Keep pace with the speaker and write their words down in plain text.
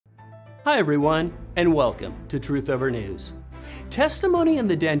Hi everyone, and welcome to Truth Over News. Testimony in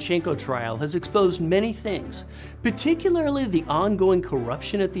the Danchenko trial has exposed many things, particularly the ongoing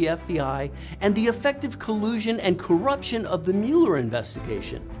corruption at the FBI and the effective collusion and corruption of the Mueller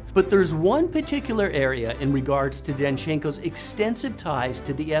investigation. But there's one particular area in regards to Danchenko's extensive ties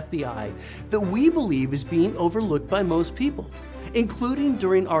to the FBI that we believe is being overlooked by most people, including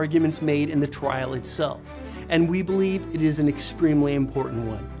during arguments made in the trial itself, and we believe it is an extremely important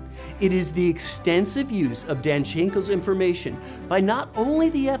one. It is the extensive use of Danchenko's information by not only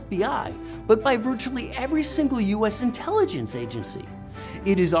the FBI, but by virtually every single U.S. intelligence agency.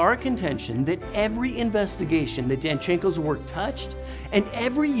 It is our contention that every investigation that Danchenko's work touched and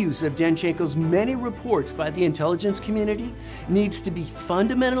every use of Danchenko's many reports by the intelligence community needs to be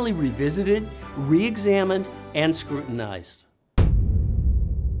fundamentally revisited, re-examined, and scrutinized.